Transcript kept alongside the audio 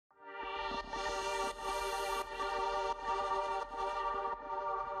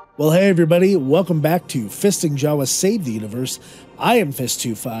Well, hey everybody, welcome back to Fisting Jawa Save the Universe. I am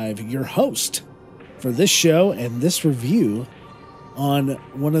Fist-25, your host for this show and this review on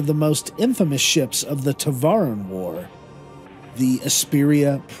one of the most infamous ships of the Tavaran War, the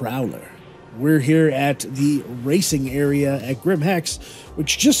Esperia Prowler. We're here at the racing area at Grim Hex,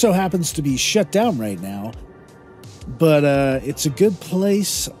 which just so happens to be shut down right now. But it's a good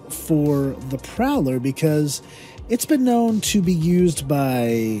place for the Prowler because it's been known to be used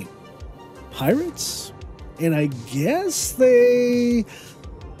by pirates, and I guess they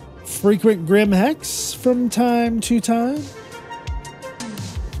frequent Grim Hex from time to time.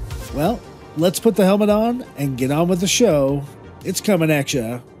 Well, let's put the helmet on and get on with the show. It's coming at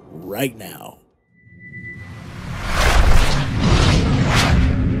you right now.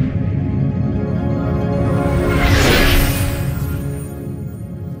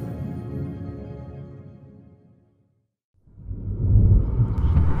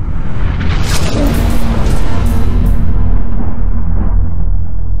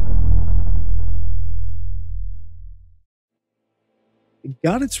 It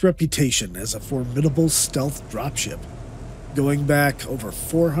got its reputation as a formidable stealth dropship, going back over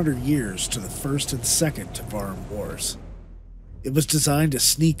 400 years to the First and Second Tavaran Wars. It was designed to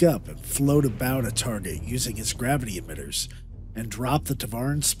sneak up and float about a target using its gravity emitters and drop the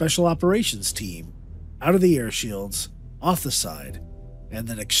Tavaran Special Operations Team out of the air shields, off the side, and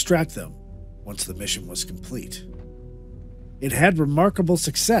then extract them once the mission was complete. It had remarkable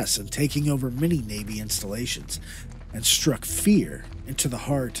success in taking over many Navy installations and struck fear into the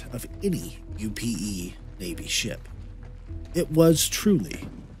heart of any UPE Navy ship. It was truly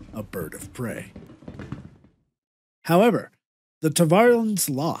a bird of prey. However, the Tavarans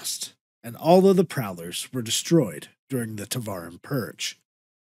lost, and all of the Prowlers were destroyed during the Tavaran Purge.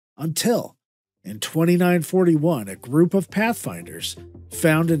 Until, in 2941, a group of Pathfinders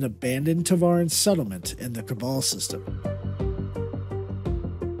found an abandoned Tavaran settlement in the Cabal system.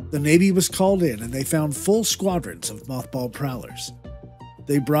 The Navy was called in and they found full squadrons of mothballed Prowlers.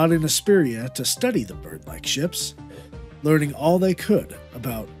 They brought in Esperia to study the bird-like ships, learning all they could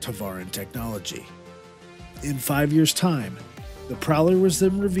about Tavaran technology. In 5 years' time, the Prowler was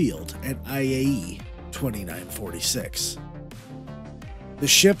then revealed at IAE 2946. The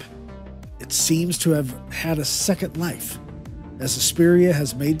ship, it seems to have had a second life, as Esperia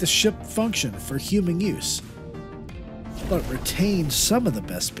has made the ship function for human use, but retained some of the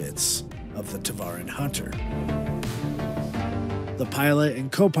best bits of the Tavaran Hunter. The pilot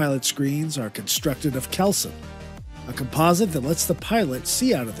and co-pilot screens are constructed of kelson, a composite that lets the pilot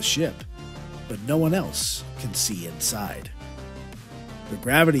see out of the ship, but no one else can see inside. The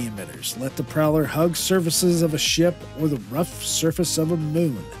gravity emitters let the Prowler hug surfaces of a ship or the rough surface of a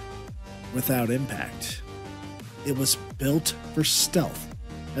moon without impact. It was built for stealth,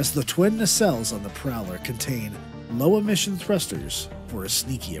 as the twin nacelles on the Prowler contain low-emission thrusters for a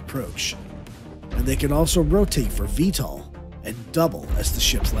sneaky approach, and they can also rotate for VTOL and double as the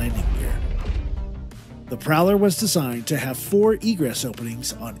ship's landing gear. The Prowler was designed to have 4 egress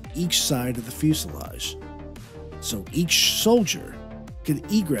openings on each side of the fuselage, so each soldier could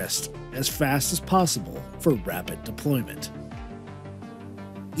egress as fast as possible for rapid deployment.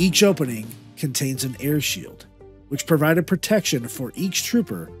 Each opening contains an air shield, which provided protection for each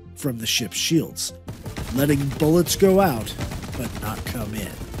trooper from the ship's shields, letting bullets go out but not come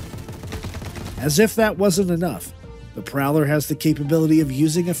in. As if that wasn't enough, the Prowler has the capability of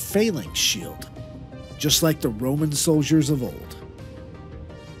using a phalanx shield, just like the Roman soldiers of old.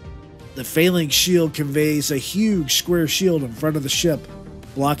 The phalanx shield conveys a huge square shield in front of the ship,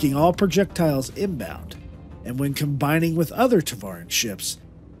 blocking all projectiles inbound, and when combining with other Tavaran ships,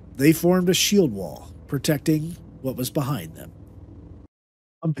 they formed a shield wall protecting what was behind them.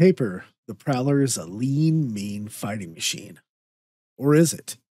 On paper, the Prowler is a lean, mean fighting machine. Or is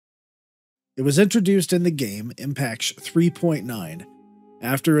it? It was introduced in the game in patch 3.9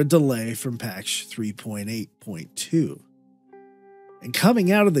 after a delay from patch 3.8.2. And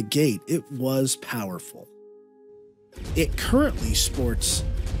coming out of the gate, it was powerful. It currently sports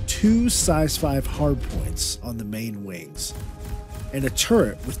 2 size 5 hardpoints on the main wings, and a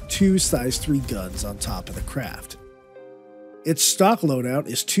turret with 2 size 3 guns on top of the craft. Its stock loadout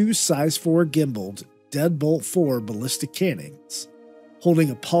is 2 size 4 gimbaled Deadbolt 4 ballistic cannons, holding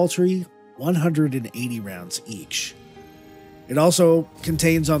a paltry 180 rounds each. It also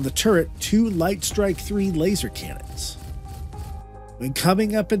contains on the turret 2 Light Strike 3 laser cannons. When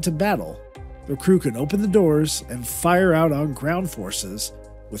coming up into battle, the crew can open the doors and fire out on ground forces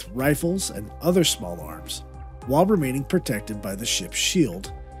with rifles and other small arms, while remaining protected by the ship's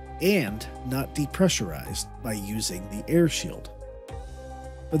shield and not depressurized by using the air shield.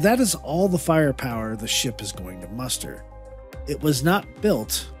 but that is all the firepower the ship is going to muster. It was not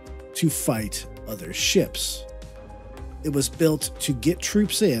built to fight other ships. It was built to get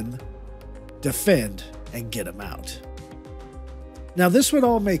troops in, defend, and get them out. Now, this would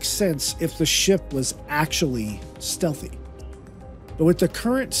all make sense if the ship was actually stealthy. But with the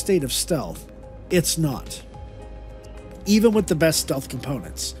current state of stealth, it's not. Even with the best stealth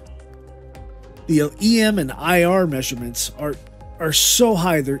components. The EM and IR measurements are so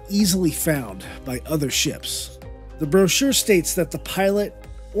high they're easily found by other ships. The brochure states that the pilot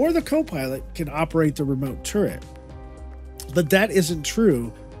or the co-pilot can operate the remote turret. But that isn't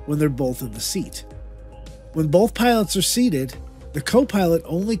true when they're both in the seat. When both pilots are seated, the co-pilot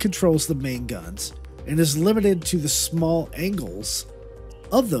only controls the main guns and is limited to the small angles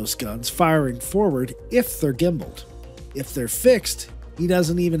of those guns firing forward if they're gimbaled. If they're fixed, he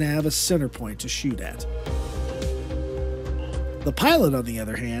doesn't even have a center point to shoot at. The pilot, on the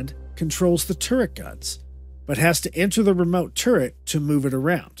other hand, controls the turret guns, but has to enter the remote turret to move it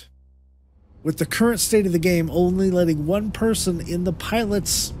around. With the current state of the game only letting one person in the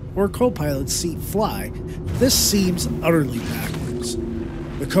pilot's or co-pilot's seat fly, this seems utterly backwards.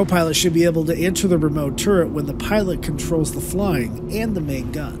 The co-pilot should be able to enter the remote turret when the pilot controls the flying and the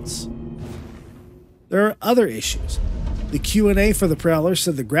main guns. There are other issues. The Q&A for the Prowler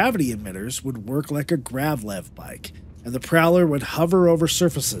said the gravity emitters would work like a Gravlev bike, and the Prowler would hover over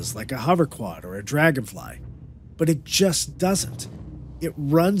surfaces like a hoverquad or a dragonfly. But it just doesn't. It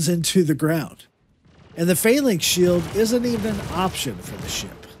runs into the ground. And the phalanx shield isn't even an option for the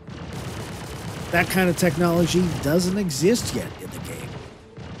ship. That kind of technology doesn't exist yet in the game.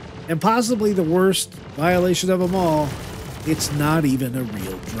 And possibly the worst violation of them all, it's not even a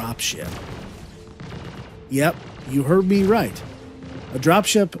real dropship. Yep, you heard me right. A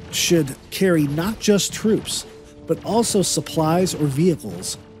dropship should carry not just troops, but also supplies or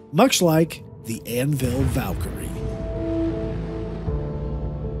vehicles, much like the Anvil Valkyrie.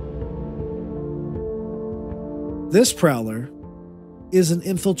 This Prowler is an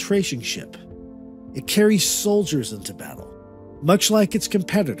infiltration ship. It carries soldiers into battle, much like its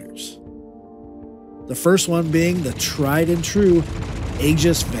competitors. The first one being the tried and true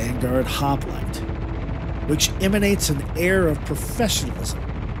Aegis Vanguard Hoplite, which emanates an air of professionalism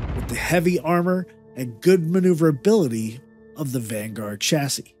with the heavy armor and good maneuverability of the Vanguard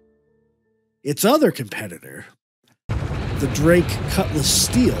chassis. Its other competitor, the Drake Cutlass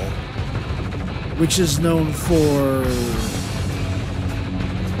Steel, which is known for,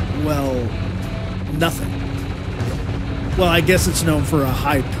 well, nothing. Well, I guess it's known for a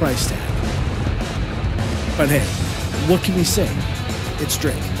high price tag. But hey, what can we say? It's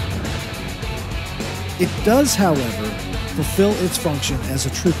Drake. It does, however, fulfill its function as a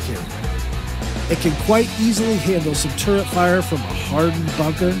troop carrier. It can quite easily handle some turret fire from a hardened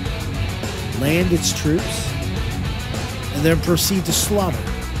bunker, land its troops, and then proceed to slaughter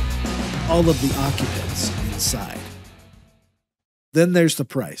all of the occupants inside. Then there's the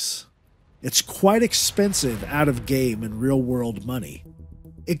price. It's quite expensive out of game and real world money.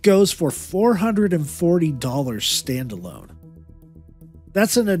 It goes for $440 standalone.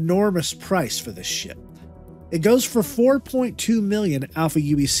 That's an enormous price for this ship. It goes for 4.2 million Alpha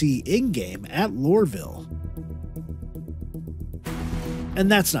UEC in-game at Loreville.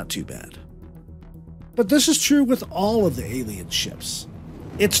 And that's not too bad. But this is true with all of the alien ships.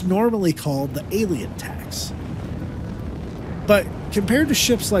 It's normally called the alien tax. But compared to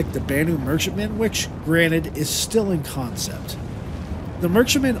ships like the Banu Merchantman, which, granted, is still in concept, the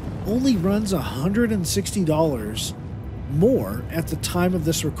Merchantman only runs $160 more at the time of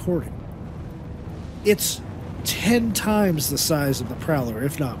this recording. It's 10 times the size of the Prowler,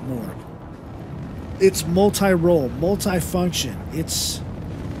 if not more. It's multi-role, multi-function. It's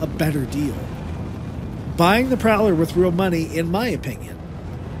a better deal. Buying the Prowler with real money, in my opinion,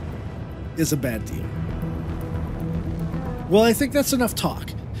 is a bad deal. Well, I think that's enough talk.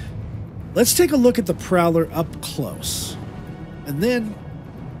 Let's take a look at the Prowler up close. And then,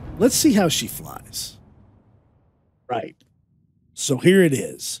 let's see how she flies. Right. So here it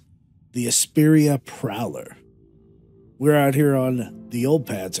is. The Esperia Prowler. We're out here on the old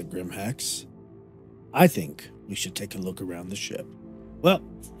pads at Grimhex. I think we should take a look around the ship. Well,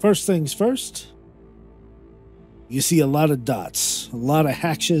 first things first. You see a lot of dots, a lot of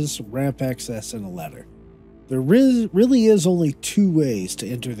hatches, ramp access, and a ladder. There really is only 2 ways to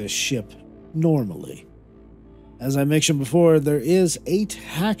enter this ship normally. As I mentioned before, there is 8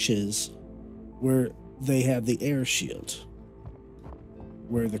 hatches where they have the air shield,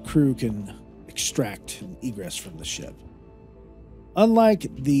 where the crew can extract and egress from the ship.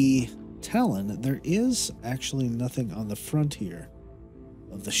 Unlike the Talon, there is actually nothing on the front here.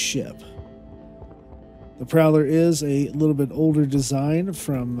 of the ship. The Prowler is a little bit older design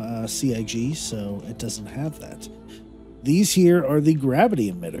from CIG, so it doesn't have that. These here are the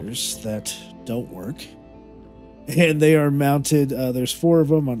gravity emitters that don't work, and they are mounted. There's 4 of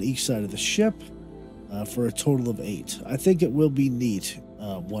them on each side of the ship for a total of 8. I think it will be neat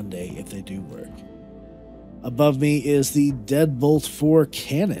one day if they do work. Above me is the Deadbolt 4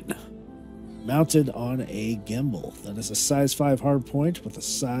 cannon, mounted on a gimbal. That is a size 5 hardpoint with a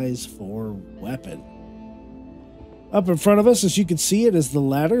size 4 weapon. Up in front of us, as you can see, it is the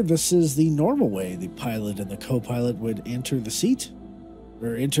ladder. This is the normal way the pilot and the co-pilot would enter the seat,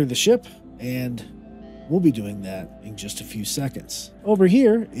 or enter the ship, and we'll be doing that in just a few seconds. Over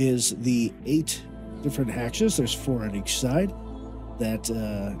here is the 8 different hatches. There's 4 on each side that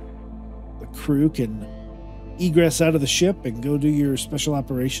the crew can egress out of the ship and go do your special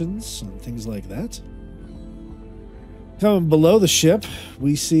operations and things like that. Coming below the ship,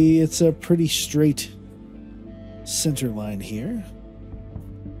 we see it's a pretty straight center line here.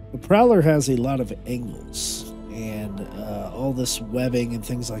 The Prowler has a lot of angles and all this webbing and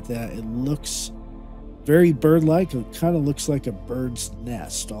things like that. It looks very bird-like. It kind of looks like a bird's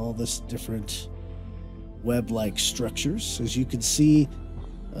nest. All this different web-like structures. As you can see,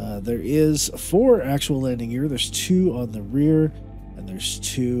 there is 4 actual landing gear. There's 2 on the rear, and there's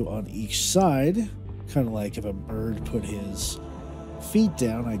 2 on each side. Kind of like if a bird put his feet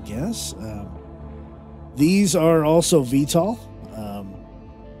down, I guess. These are also VTOL,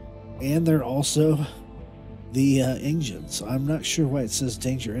 and they're also the engines. I'm not sure why it says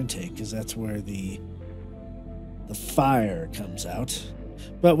danger intake, because that's where the fire comes out.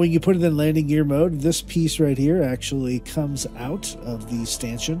 But when you put it in landing gear mode, this piece right here actually comes out of the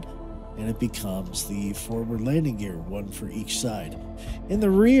stanchion, and it becomes the forward landing gear, 1 for each side. In the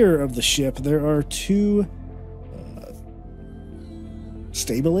rear of the ship, there are 2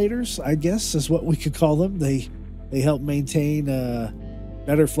 stabilators, I guess is what we could call them. They help maintain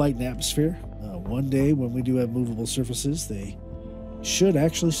better flight and atmosphere. One day when we do have movable surfaces, they should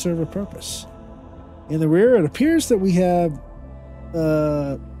actually serve a purpose. In the rear, it appears that we have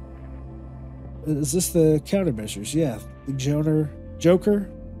is this the countermeasures? Yeah, the Joker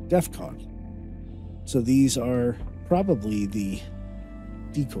DEFCON. So these are probably the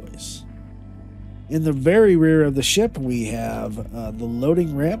decoys. In the very rear of the ship, we have the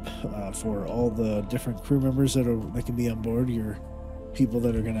loading ramp for all the different crew members that can be on board, your people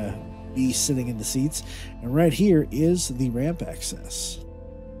that are going to be sitting in the seats. And right here is the ramp access.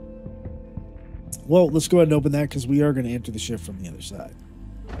 Well, let's go ahead and open that because we are going to enter the ship from the other side.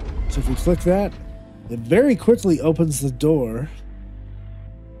 So if we click that, it very quickly opens the door,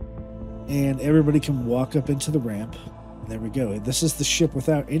 and everybody can walk up into the ramp. And there we go. This is the ship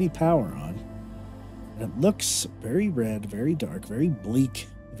without any power on. And it looks very red, very dark, very bleak,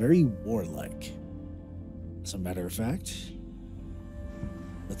 very warlike. As a matter of fact,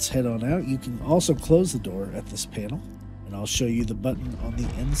 let's head on out. You can also close the door at this panel, and I'll show you the button on the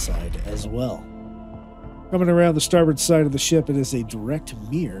inside as well. Coming around the starboard side of the ship, it is a direct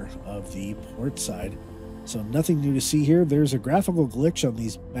mirror of the port side. So nothing new to see here. There's a graphical glitch on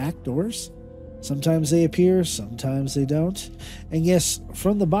these back doors. Sometimes they appear, sometimes they don't. And yes,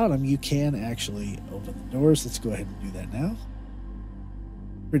 from the bottom, you can actually open the doors. Let's go ahead and do that now.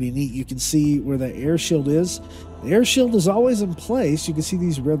 Pretty neat. You can see where that air shield is. The air shield is always in place. You can see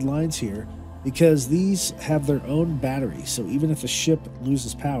these red lines here because these have their own battery. So even if the ship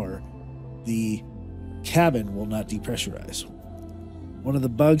loses power, the cabin will not depressurize. One of the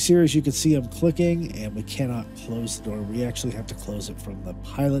bugs here is you can see I'm clicking and we cannot close the door. We actually have to close it from the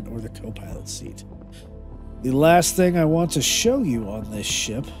pilot or the co-pilot seat. The last thing I want to show you on this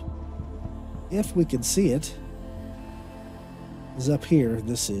ship, if we can see it, is up here.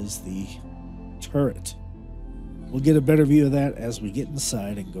 This is the turret. We'll get a better view of that as we get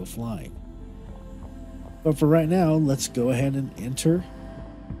inside and go flying. But for right now, let's go ahead and enter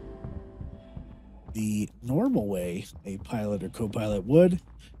the normal way a pilot or co-pilot would.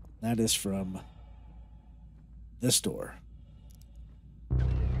 That is from this door. And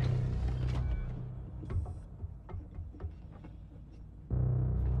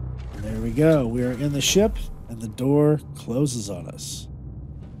there we go. We are in the ship and the door closes on us.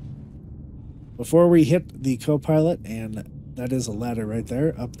 Before we hit the co-pilot, and that is a ladder right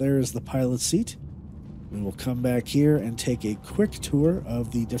there, up there is the pilot seat. We will come back here and take a quick tour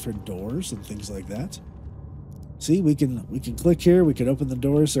of the different doors and things like that. See, we can click here. We can open the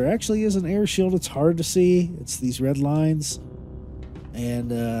doors. There actually is an air shield. It's hard to see. It's these red lines.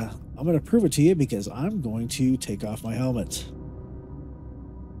 And I'm going to prove it to you because I'm going to take off my helmet.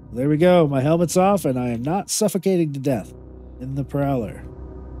 There we go. My helmet's off and I am not suffocating to death in the Prowler.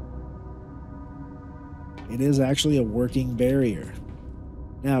 It is actually a working barrier.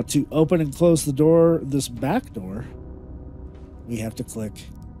 Now, to open and close the door, this back door, we have to click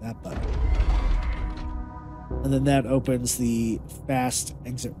that button. And then that opens the fast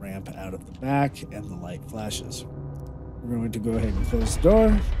exit ramp out of the back, and the light flashes. We're going to go ahead and close the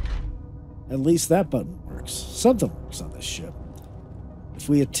door. At least that button works. Something works on this ship. If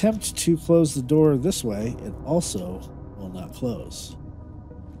we attempt to close the door this way, it also will not close.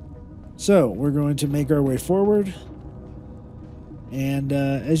 So we're going to make our way forward. And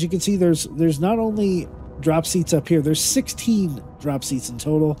as you can see, there's not only drop seats up here, there's 16 drop seats in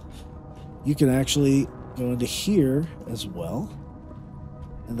total. You can actually go into here as well.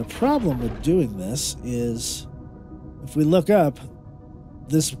 And the problem with doing this is, if we look up,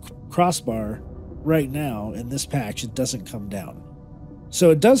 this crossbar right now in this patch, it doesn't come down. So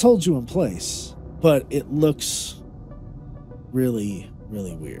it does hold you in place, but it looks really,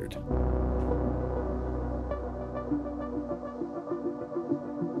 really weird.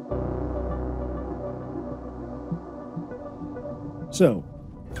 So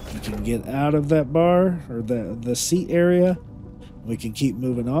we can get out of that bar or the seat area. We can keep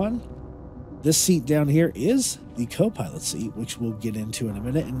moving on. This seat down here is the co-pilot seat, which we'll get into in a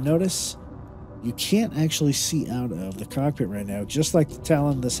minute. And notice you can't actually see out of the cockpit right now. Just like the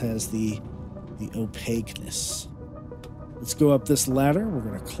Talon, this has the opaqueness. Let's go up this ladder. We're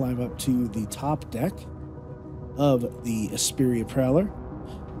going to climb up to the top deck of the Esperia Prowler.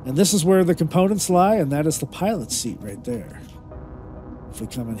 And this is where the components lie, and that is the pilot's seat right there. If we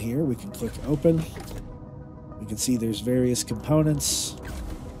come in here, we can click open. We can see there's various components.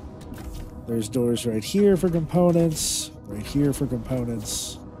 There's doors right here for components, right here for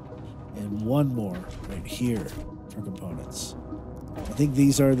components, and one more right here for components. I think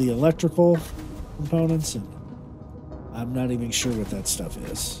these are the electrical components, and I'm not even sure what that stuff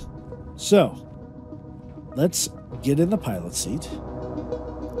is. So, let's get in the pilot seat.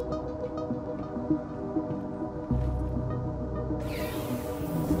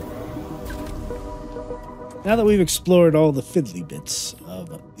 Now that we've explored all the fiddly bits of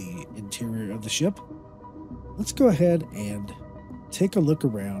the interior of the ship, let's go ahead and take a look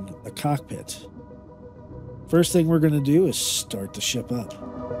around the cockpit. First thing we're going to do is start the ship up.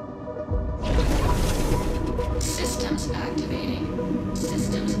 Systems activating.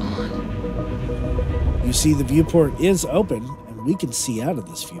 Systems on. You see the viewport is open, and we can see out of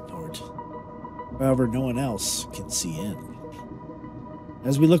this viewport. However, no one else can see in.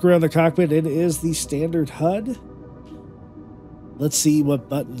 As we look around the cockpit, it is the standard HUD. Let's see what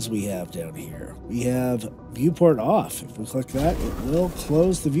buttons we have down here. We have viewport off. If we click that, it will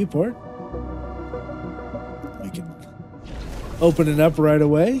close the viewport. We can open it up right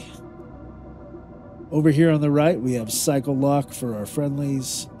away. Over here on the right, we have cycle lock for our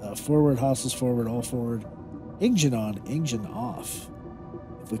friendlies. Forward, hostiles forward, all forward. Engine on, engine off.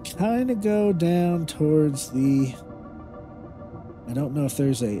 If we kind of go down towards the... I don't know if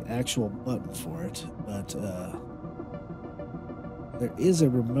there's an actual button for it, but there is a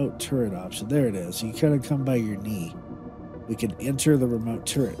remote turret option. There it is. You kind of come by your knee. We can enter the remote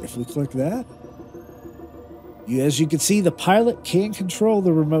turret. If we click that, as you can see, the pilot can control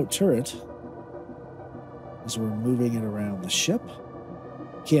the remote turret as we're moving it around the ship.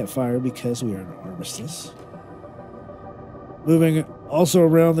 Can't fire because we are in an armistice. Moving also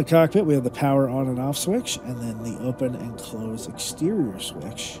around the cockpit, we have the power on and off switch, and then the open and close exterior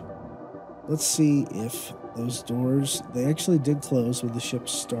switch. Let's see if those doors, they actually did close when the ship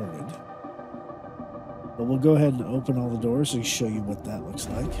started. But we'll go ahead and open all the doors and show you what that looks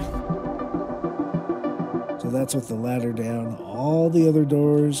like. So that's with the ladder down. All the other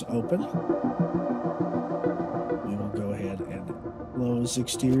doors open. We will go ahead and close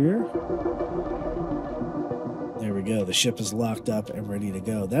exterior. There we go. The ship is locked up and ready to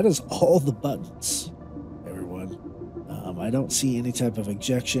go. That is all the buttons, everyone. I don't see any type of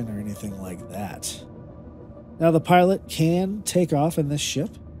ejection or anything like that. Now, the pilot can take off in this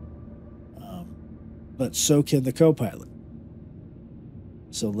ship, but so can the co-pilot.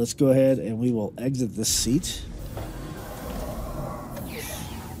 So let's go ahead and we will exit this seat.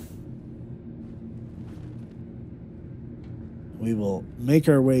 We will make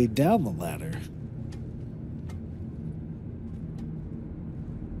our way down the ladder.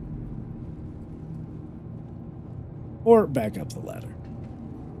 Or back up the ladder.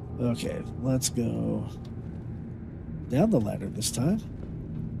 Okay, let's go down the ladder this time.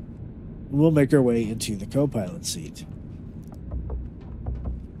 We'll make our way into the co-pilot seat.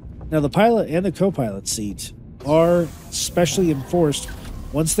 Now, the pilot and the co-pilot seat are specially enforced.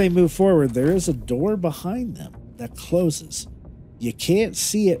 Once they move forward, there is a door behind them that closes. You can't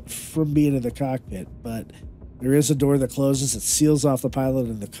see it from being in the cockpit, but There is a door that closes. It seals off the pilot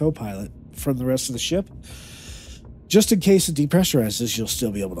and the co-pilot from the rest of the ship. Just in case it depressurizes, you'll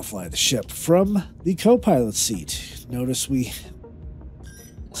still be able to fly the ship from the co-pilot seat. Notice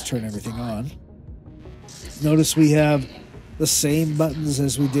let's turn everything on. Notice we have the same buttons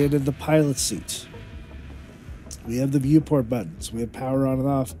as we did in the pilot seat. We have the viewport buttons. We have power on and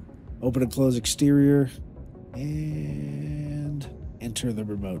off, open and close exterior, and enter the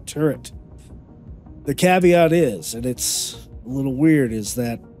remote turret. The caveat is, and it's a little weird, is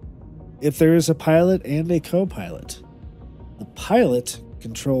that if there is a pilot and a co-pilot, the pilot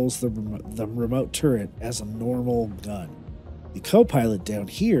controls the remote turret as a normal gun. The co-pilot down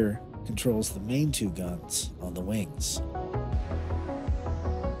here controls the main two guns on the wings.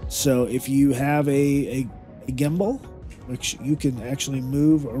 So if you have a gimbal, which you can actually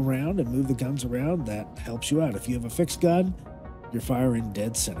move around and move the guns around, that helps you out. If you have a fixed gun, you're firing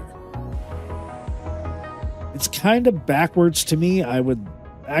dead center. It's kind of backwards to me. I would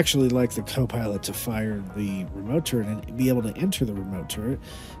actually like the co-pilot to fire the remote turret and be able to enter the remote turret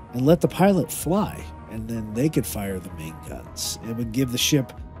and let the pilot fly, and then they could fire the main guns. It would give the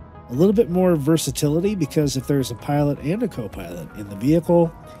ship a little bit more versatility, because if there's a pilot and a co-pilot in the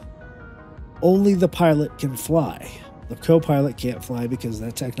vehicle, only the pilot can fly. The co-pilot can't fly because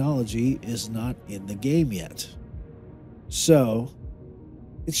that technology is not in the game yet. So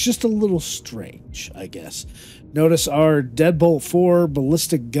it's just a little strange, I guess. Notice our Deadbolt 4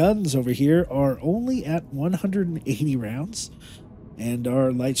 ballistic guns over here are only at 180 rounds, and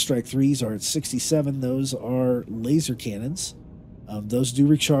our Light Strike 3s are at 67. Those are laser cannons. Those do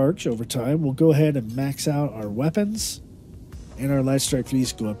recharge over time. We'll go ahead and max out our weapons, and our Light Strike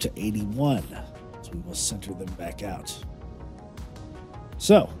 3s go up to 81. So we will center them back out.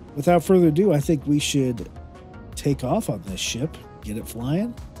 So, without further ado, I think we should take off on this ship, get it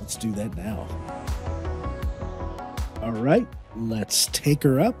flying. Let's do that now. All right, let's take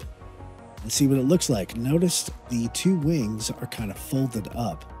her up and see what it looks like. Notice the two wings are kind of folded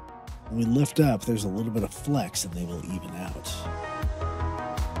up. When we lift up, there's a little bit of flex and they will even out.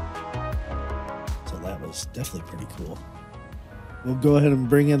 So that was definitely pretty cool. We'll go ahead and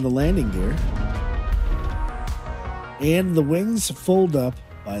bring in the landing gear. And the wings fold up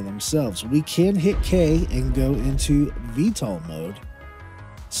by themselves. We can hit K and go into VTOL mode.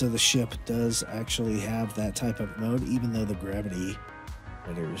 So the ship does actually have that type of mode, even though the gravity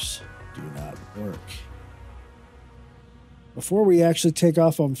emitters do not work. Before we actually take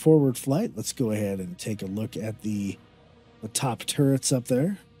off on forward flight, let's go ahead and take a look at the top turrets up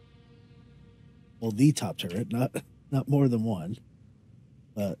there. Well, the top turret, not more than one,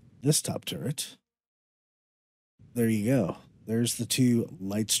 but this top turret. There you go. There's the two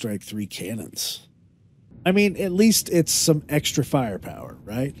Light Strike 3 cannons. I mean, at least it's some extra firepower,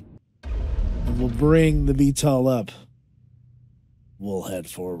 right? And we'll bring the VTOL up. We'll head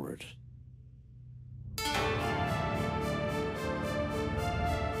forward.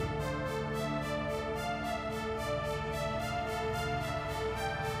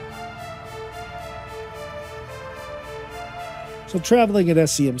 So traveling at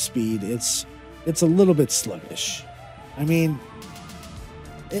SCM speed, it's a little bit sluggish. I mean,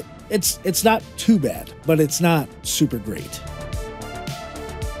 it's not too bad, but it's not super great.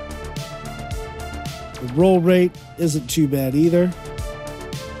 The roll rate isn't too bad either.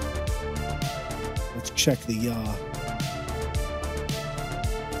 Let's check the yaw.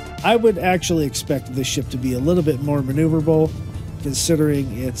 I would actually expect this ship to be a little bit more maneuverable,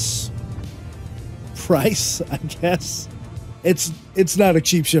 considering its price, I guess. It's not a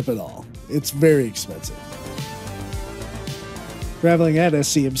cheap ship at all. It's very expensive. Traveling at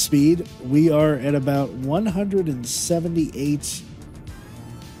SCM speed, we are at about 178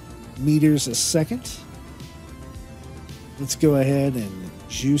 meters a second. Let's go ahead and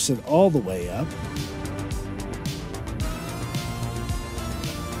juice it all the way up.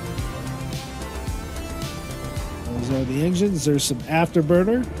 Those are the engines. There's some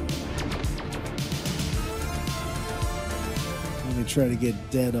afterburner. Let me try to get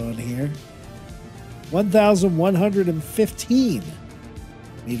dead on here. 1,115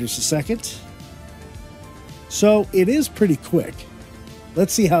 meters a second. So it is pretty quick.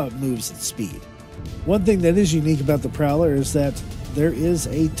 Let's see how it moves at speed. One thing that is unique about the Prowler is that there is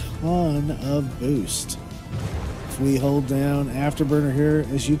a ton of boost. If we hold down afterburner here,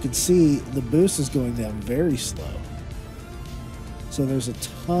 as you can see, the boost is going down very slow. So there's a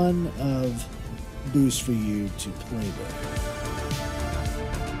ton of boost for you to play with.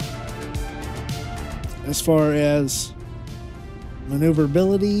 As far as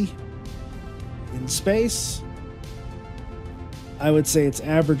maneuverability in space, I would say it's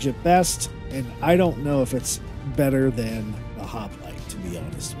average at best, and I don't know if it's better than the hoplite, to be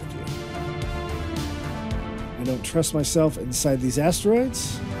honest with you. I don't trust myself inside these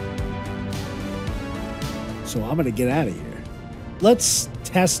asteroids, so I'm going to get out of here. Let's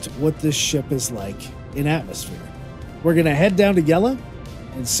test what this ship is like in atmosphere. We're going to head down to Yella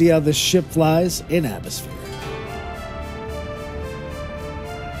and see how this ship flies in atmosphere.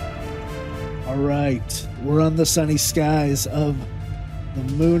 All right, we're on the sunny skies of the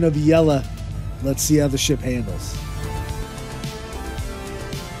moon of Yella. Let's see how the ship handles.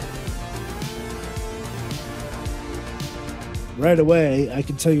 Right away, I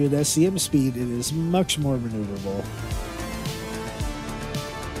can tell you at SCM speed, it is much more maneuverable.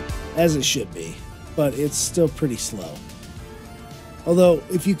 As it should be, but it's still pretty slow. Although,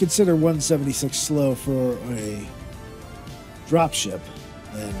 if you consider 176 slow for a dropship,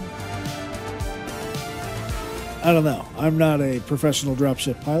 then I don't know. I'm not a professional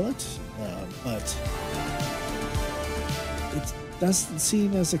dropship pilot, but it doesn't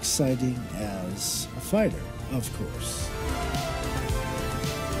seem as exciting as a fighter, of course.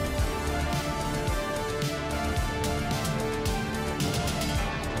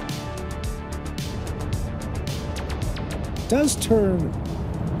 It does turn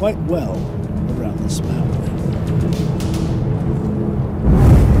quite well around this mountain.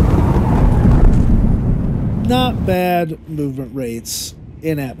 Not bad movement rates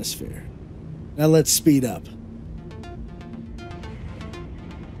in atmosphere. Now let's speed up.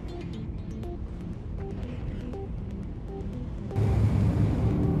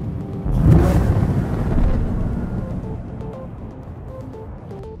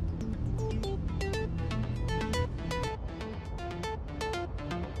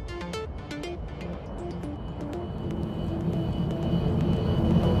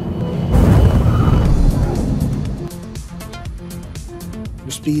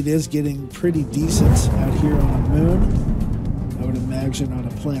 Speed is getting pretty decent out here on the moon. I would imagine on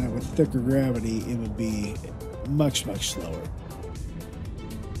a planet with thicker gravity, it would be much, much slower.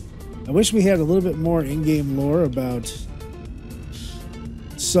 I wish we had a little bit more in-game lore about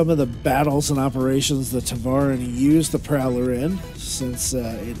some of the battles and operations the Tavarani used the Prowler in, since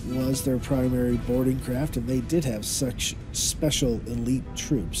it was their primary boarding craft, and they did have such special elite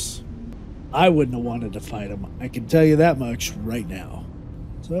troops. I wouldn't have wanted to fight them. I can tell you that much right now.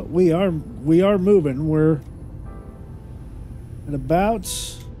 So we are moving. We're at about,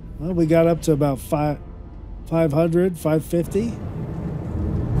 well, we got up to about 500, 550.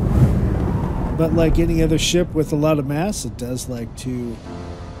 But like any other ship with a lot of mass, it does like to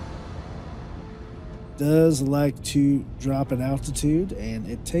drop in altitude, and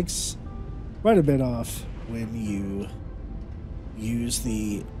it takes quite a bit off when you use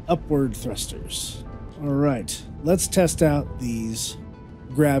the upward thrusters. All right, let's test out these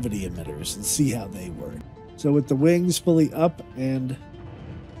gravity emitters and see how they work. So with the wings fully up and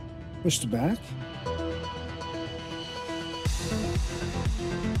pushed back,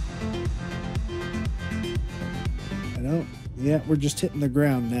 yeah, we're just hitting the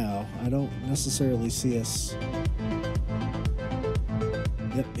ground now. I don't necessarily see us.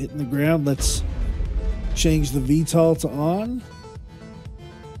 Yep, hitting the ground. Let's change the VTOL to on.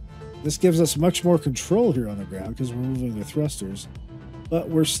 This gives us much more control here on the ground because we're moving the thrusters. But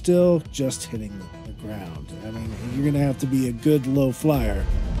we're still just hitting the ground. I mean, you're going to have to be a good low flyer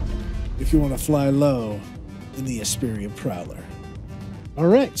if you want to fly low in the Esperia Prowler. All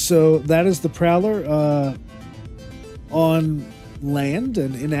right, so that is the Prowler on land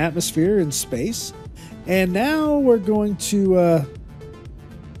and in atmosphere and space. And now we're going to, I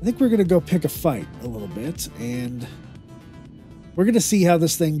think we're going to go pick a fight a little bit, and we're going to see how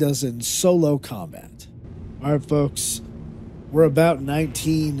this thing does in solo combat. All right, folks. We're about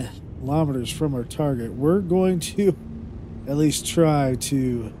 19 kilometers from our target. We're going to at least try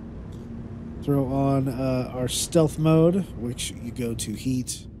to throw on our stealth mode, which you go to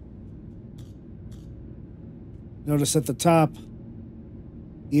heat. Notice at the top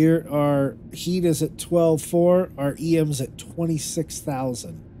here, our heat is at 12.4. Our EM's at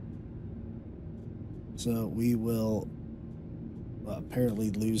 26,000. So we will apparently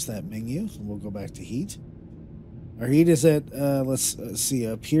lose that menu. We'll go back to heat. Our heat is at, let's see,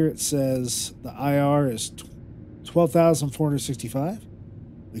 up here it says the IR is 12,465.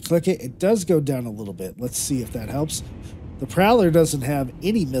 We click it, it does go down a little bit. Let's see if that helps. The Prowler doesn't have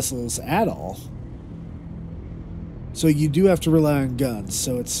any missiles at all. So you do have to rely on guns.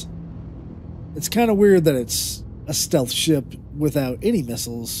 So it's kind of weird that it's a stealth ship without any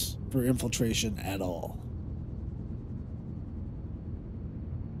missiles for infiltration at all.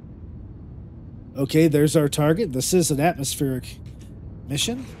 Okay, there's our target. This is an atmospheric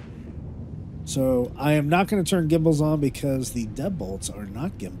mission. So I am not going to turn gimbals on because the deadbolts are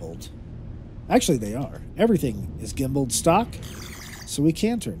not gimbaled. Actually, they are. Everything is gimbaled stock, so we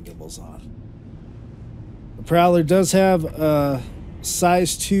can turn gimbals on. The Prowler does have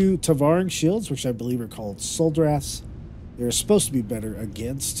size 2 Tavaring shields, which I believe are called Soldraths. They're supposed to be better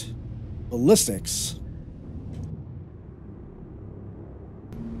against ballistics,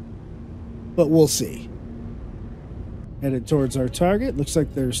 but we'll see. Headed towards our target. Looks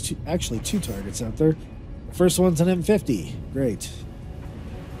like there's actually two targets out there. The first one's an M50. Great.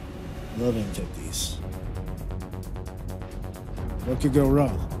 Love M50s. What could go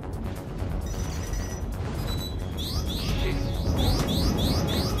wrong?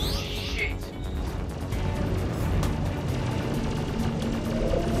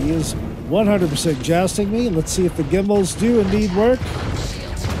 He is 100% jousting me. Let's see if the gimbals do indeed work.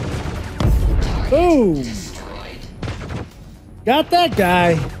 Boom! Got that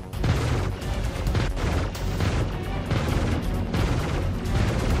guy.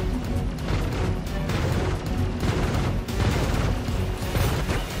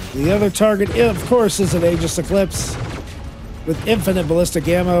 The other target, of course, is an Aegis Eclipse with infinite ballistic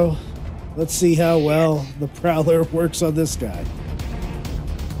ammo. Let's see how well the Prowler works on this guy.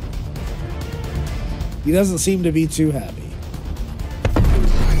 He doesn't seem to be too happy.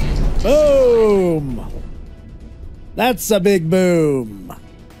 Boom! That's a big boom.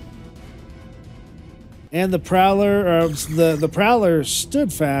 And the Prowler, the Prowler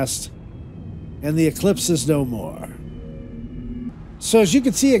stood fast, and the Eclipse is no more. So as you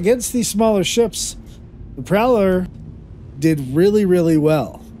can see, against these smaller ships, the Prowler did really, really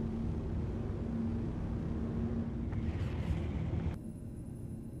well.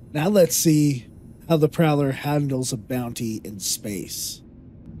 Now let's see how the Prowler handles a bounty in space.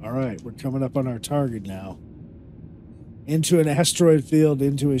 All right, we're coming up on our target now. Into an asteroid field,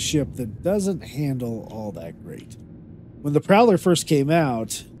 into a ship that doesn't handle all that great. When the Prowler first came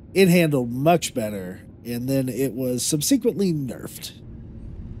out, it handled much better, and then it was subsequently nerfed.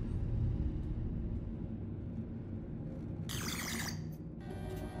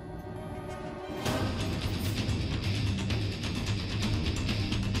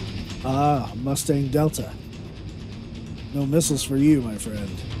 Ah, Mustang Delta. No missiles for you, my friend.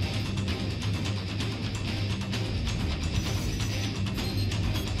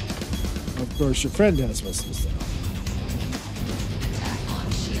 Of course, your friend has missiles, though.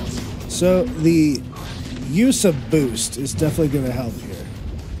 So the use of boost is definitely going to help here.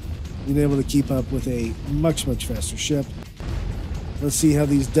 Being able to keep up with a much, much faster ship. Let's see how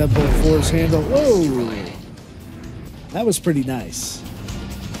these Deadbolt 4s handle. Whoa! That was pretty nice.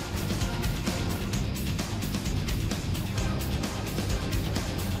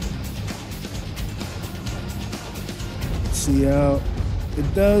 Let's see how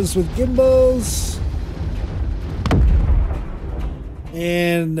it does with gimbals.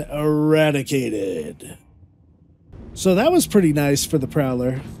 And eradicated. So that was pretty nice for the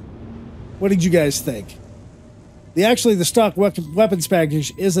Prowler. What did you guys think? The stock weapons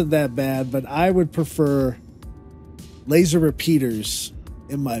package isn't that bad, but I would prefer laser repeaters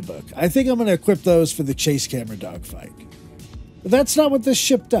in my book. I think I'm going to equip those for the chase camera dogfight. But that's not what this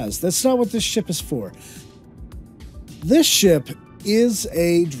ship does. That's not what this ship is for. This ship is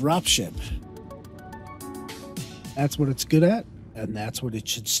a dropship. That's what it's good at, and that's what it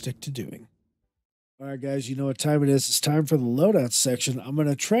should stick to doing. All right, guys, you know what time it is. It's time for the loadout section. I'm going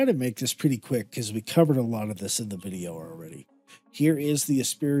to try to make this pretty quick because we covered a lot of this in the video already. Here is the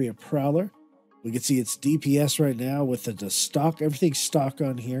Esperia Prowler. We can see its DPS right now with the stock. Everything's stock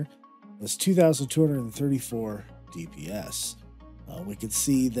on here. It's 2,234 DPS. We can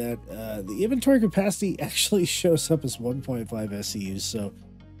see that the inventory capacity actually shows up as 1.5 SCUs, so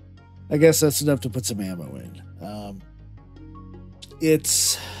I guess that's enough to put some ammo in.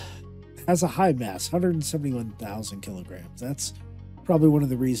 It has a high mass, 171,000 kilograms. That's probably one of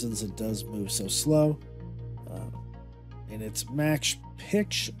the reasons it does move so slow. And its max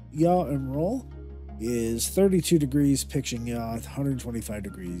pitch, yaw, and roll is 32 degrees pitch and yaw, 125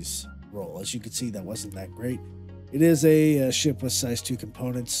 degrees roll. As you can see, that wasn't that great. It is a ship with size 2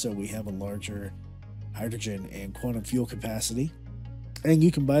 components, so we have a larger hydrogen and quantum fuel capacity. And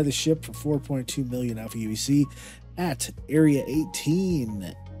you can buy the ship for 4.2 million alpha UEC at Area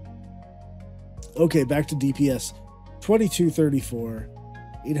 18. Okay, back to DPS. 2234,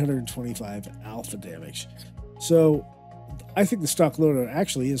 825 alpha damage. So I think the stock loadout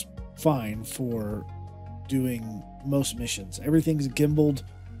actually is fine for doing most missions. Everything's gimbaled,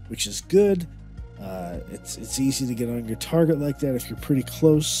 which is good. It's easy to get on your target like that if you're pretty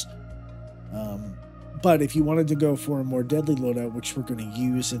close. But if you wanted to go for a more deadly loadout, which we're going to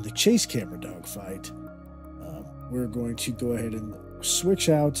use in the chase camera dogfight, we're going to go ahead and switch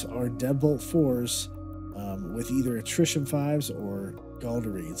out our Deadbolt 4s with either attrition 5s or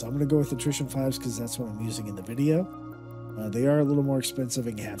Galderines. I'm going to go with attrition 5s because that's what I'm using in the video. They are a little more expensive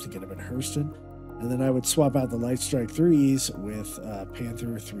and you have to get them in Hurston. And then I would swap out the Light Strike 3s with Panther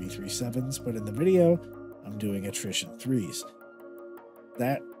 337s, but in the video, I'm doing attrition 3s.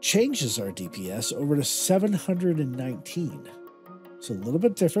 That changes our DPS over to 719. It's a little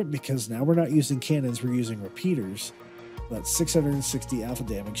bit different because now we're not using cannons, we're using repeaters, but 660 alpha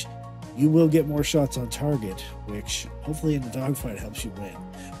damage. You will get more shots on target, which hopefully in the dogfight helps you win.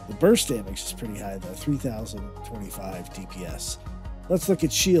 The burst damage is pretty high though, 3025 DPS. Let's look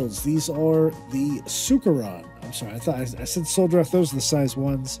at shields. These are the Sukaron. I'm sorry, I said Soldier. Those are the size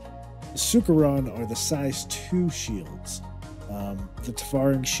 1s. The Sukaron are the size 2 shields. The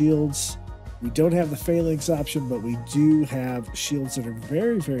Tavaring shields, we don't have the phalanx option, but we do have shields that are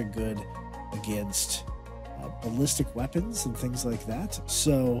very, very good against ballistic weapons and things like that.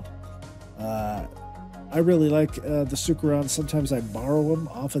 So I really like the Sukaron. Sometimes I borrow them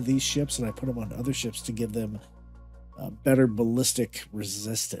off of these ships and I put them on other ships to give them better ballistic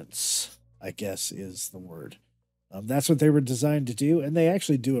resistance, I guess is the word. That's what they were designed to do, and they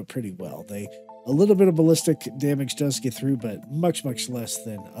actually do it pretty well. A little bit of ballistic damage does get through, but much, much less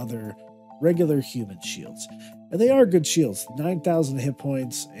than other regular human shields. And they are good shields. 9,000 hit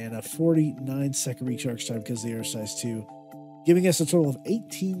points and a 49-second recharge time because they are size 2, giving us a total of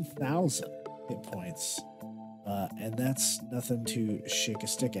 18,000 hit points. And that's nothing to shake a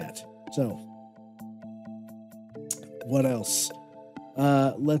stick at. So, what else?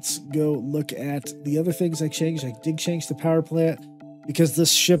 Let's go look at the other things I changed. I did change the power plant because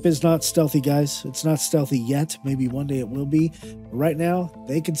this ship is not stealthy, guys. It's not stealthy yet. Maybe one day it will be. But right now,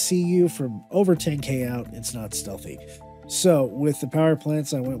 they can see you from over 10k out. It's not stealthy. So with the power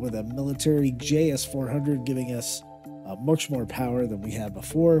plants, I went with a military JS400, giving us much more power than we had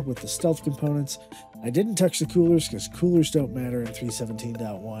before with the stealth components. I didn't touch the coolers because coolers don't matter in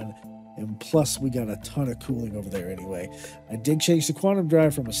 317.1. And plus, we got a ton of cooling over there anyway. I did change the quantum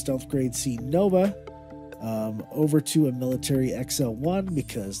drive from a stealth grade C Nova over to a military XL1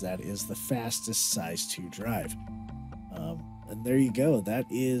 because that is the fastest size 2 drive. And there you go. That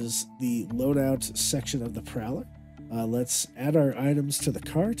is the loadout section of the Prowler. Let's add our items to the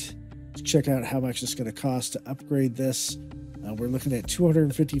cart. Let's check out how much it's going to cost to upgrade this. We're looking at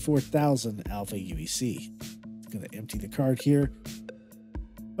 254,000 alpha UEC. I'm going to empty the cart here.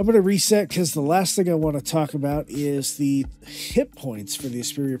 I'm going to reset because the last thing I want to talk about is the hit points for the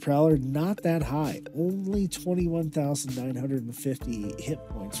Esperia Prowler. Not that high. Only 21,950 hit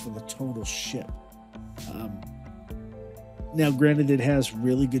points for the total ship. Now, granted, it has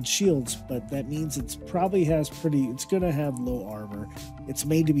really good shields, but that means it's probably it's going to have low armor. It's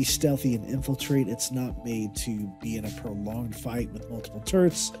made to be stealthy and infiltrate. It's not made to be in a prolonged fight with multiple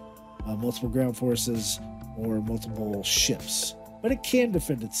turrets, multiple ground forces, or multiple ships. But it can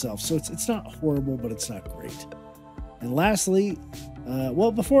defend itself, so it's not horrible, but it's not great. And lastly,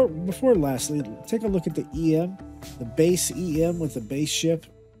 before lastly, take a look at the EM. The base EM with the base ship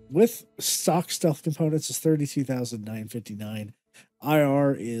with stock stealth components is 32,959.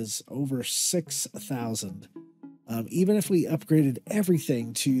 IR is over 6,000. Even if we upgraded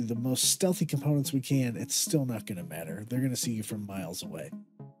everything to the most stealthy components we can, it's still not going to matter. They're going to see you from miles away.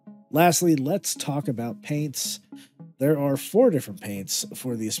 Lastly, let's talk about paints. There are 4 different paints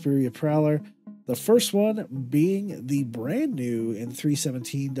for the Esperia Prowler. The first one being the brand new in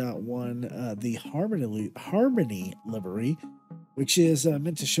 317.1, the Harmony livery, which is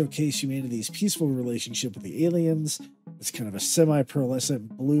meant to showcase humanity's peaceful relationship with the aliens. It's kind of a semi-pearlescent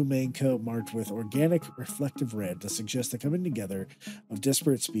blue main coat marked with organic reflective red to suggest the coming together of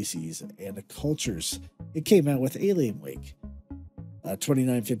disparate species and cultures. It came out with Alien Week.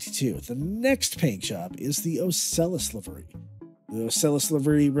 2952. The next paint job is the Ocellus livery. The Ocellus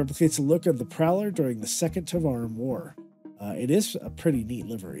livery replicates the look of the Prowler during the Second Tavaran War. It is a pretty neat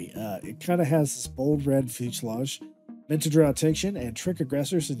livery. It kind of has this bold red fuselage meant to draw attention and trick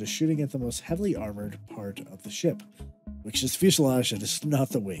aggressors into shooting at the most heavily armored part of the ship, which is fuselage and it's not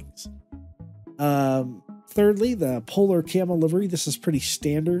the wings. Thirdly, the Polar Camo livery. This is pretty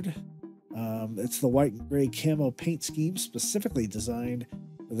standard. It's the white and gray camo paint scheme specifically designed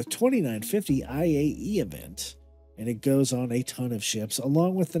for the 2950 IAE event, and it goes on a ton of ships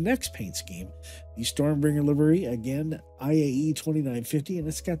along with the next paint scheme, the Stormbringer livery, again IAE 2950, and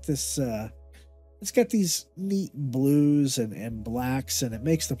it's got this it's got these neat blues and blacks, and it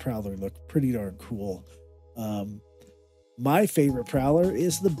makes the Prowler look pretty darn cool. My favorite Prowler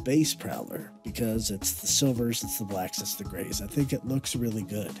is the base Prowler because it's the silvers, it's the blacks, it's the grays. I think it looks really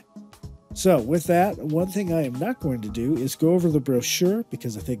good. So with that, one thing I am not going to do is go over the brochure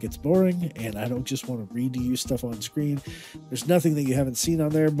because I think it's boring and I don't just want to read to you stuff on screen. There's nothing that you haven't seen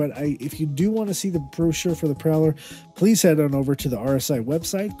on there, but if you do want to see the brochure for the Prowler, please head on over to the RSI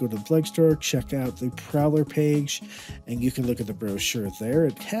website, go to the Plug Store, check out the Prowler page, and you can look at the brochure there.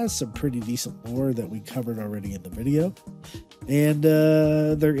 It has some pretty decent lore that we covered already in the video, and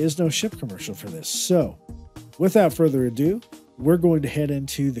there is no ship commercial for this. So without further ado, we're going to head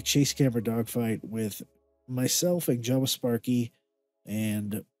into the chase camera dogfight with myself and JawaSparky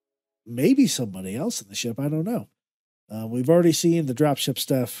and maybe somebody else in the ship. I don't know. We've already seen the dropship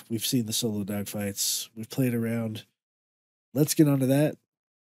stuff. We've seen the solo dogfights. We've played around. Let's get on to that.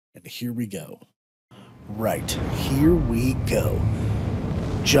 And here we go. Right, here we go.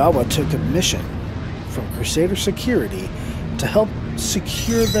 Jawa took a mission from Crusader Security to help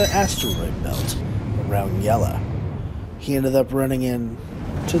secure the asteroid belt around Jawa. He ended up running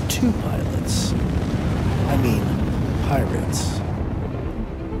into 2 pilots. I mean, pirates.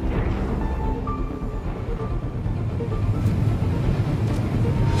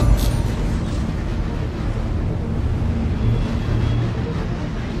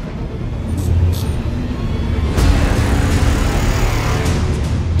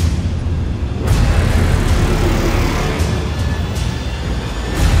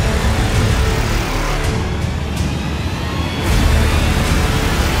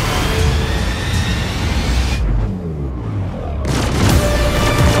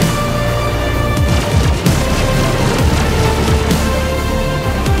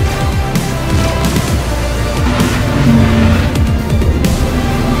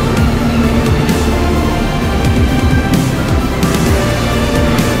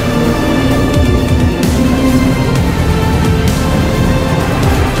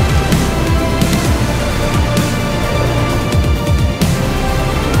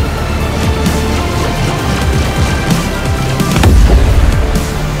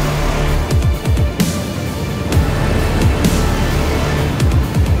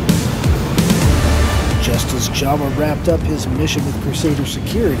 Jawa wrapped up his mission with Crusader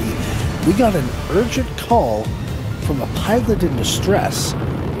Security, we got an urgent call from a pilot in distress,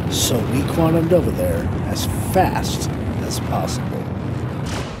 so we quantumed over there as fast as possible.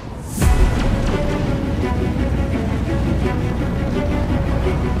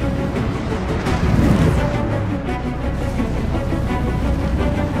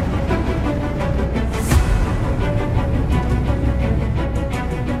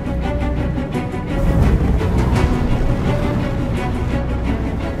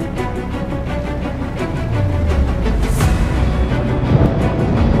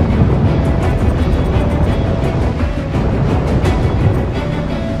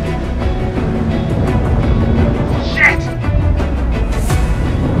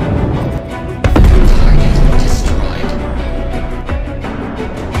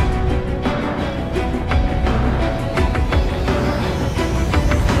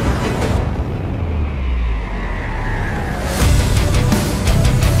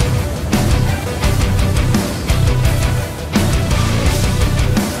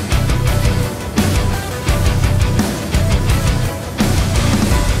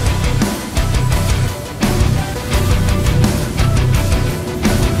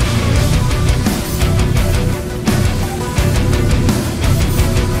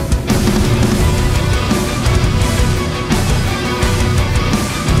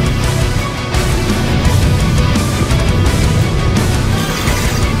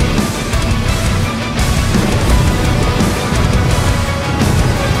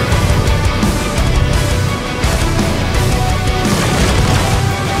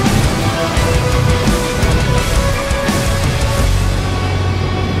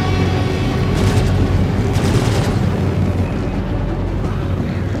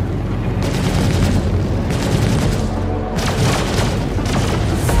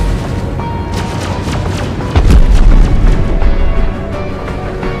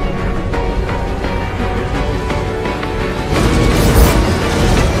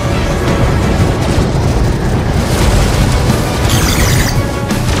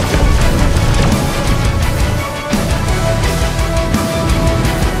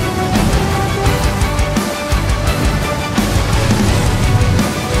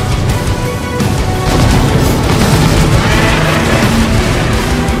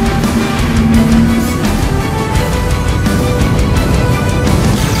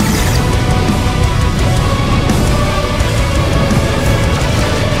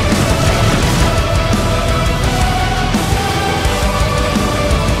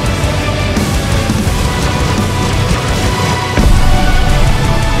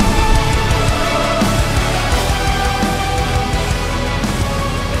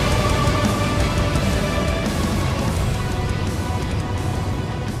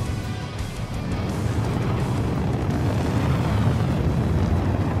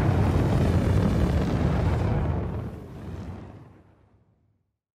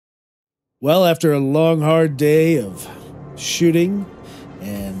 Well, after a long, hard day of shooting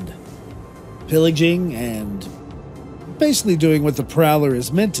and pillaging and basically doing what the Prowler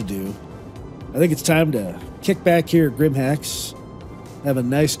is meant to do, I think it's time to kick back here at Grimhacks, have a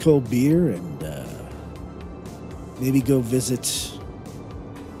nice cold beer, and maybe go visit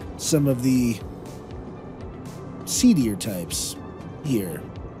some of the seedier types here,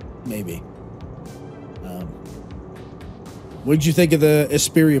 maybe. What did you think of the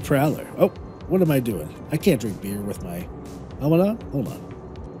Esperia Prowler? Oh, what am I doing? I can't drink beer with my helmet on. Hold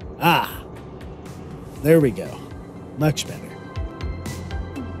on. Ah, there we go. Much better.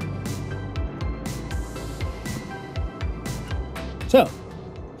 So,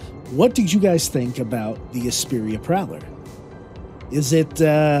 what did you guys think about the Esperia Prowler? Is it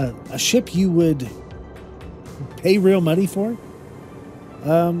a ship you would pay real money for?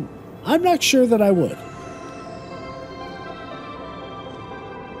 I'm not sure that I would.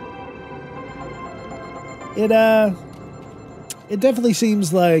 It definitely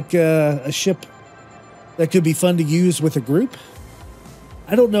seems like a ship that could be fun to use with a group.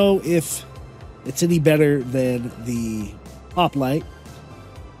 I don't know if it's any better than the Hoplite.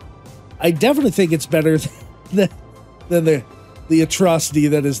 I definitely think it's better than the atrocity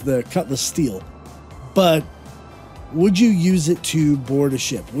that is the Cutlass Steel. But would you use it to board a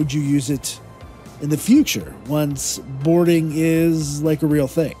ship? Would you use it in the future once boarding is like a real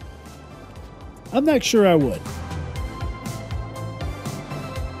thing? I'm not sure I would.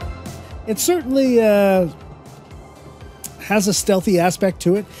 It certainly has a stealthy aspect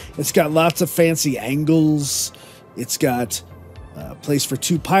to it. It's got lots of fancy angles. It's got a place for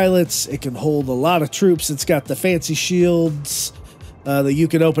 2 pilots. It can hold a lot of troops. It's got the fancy shields that you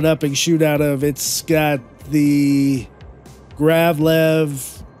can open up and shoot out of. It's got the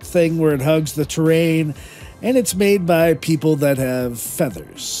Gravlev thing where it hugs the terrain. And it's made by people that have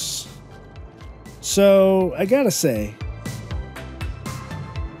feathers. So, I gotta say,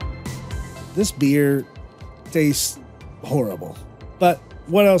 this beer tastes horrible. But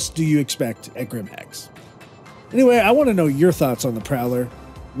what else do you expect at Grimhacks? Anyway, I want to know your thoughts on the Prowler,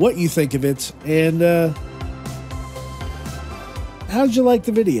 what you think of it, and how did you like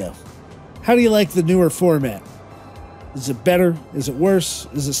the video? How do you like the newer format? Is it better? Is it worse?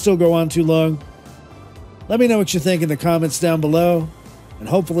 Does it still go on too long? Let me know what you think in the comments down below, and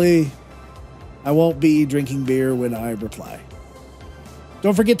hopefully I won't be drinking beer when I reply.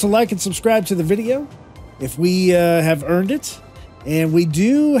 Don't forget to like and subscribe to the video if we have earned it. And we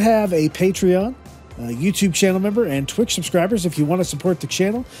do have a Patreon, YouTube channel member, and Twitch subscribers. If you want to support the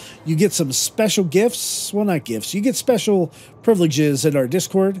channel, you get some special gifts. Well, not gifts. You get special privileges in our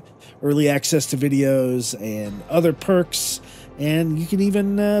Discord, early access to videos, and other perks. And you can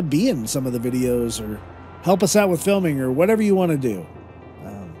even be in some of the videos or help us out with filming or whatever you want to do.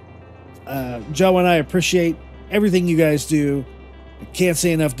 Jawa and I appreciate everything you guys do. I can't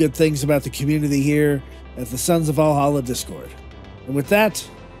say enough good things about the community here at the Sons of Valhalla Discord. And with that,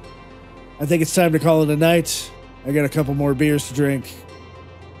 I think it's time to call it a night. I got a couple more beers to drink.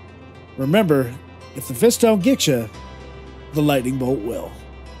 Remember, if the fist don't get you, the lightning bolt will.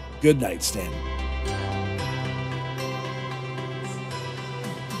 Good night, Stan.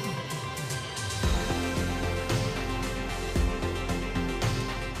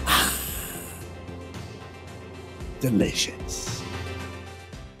 Delicious.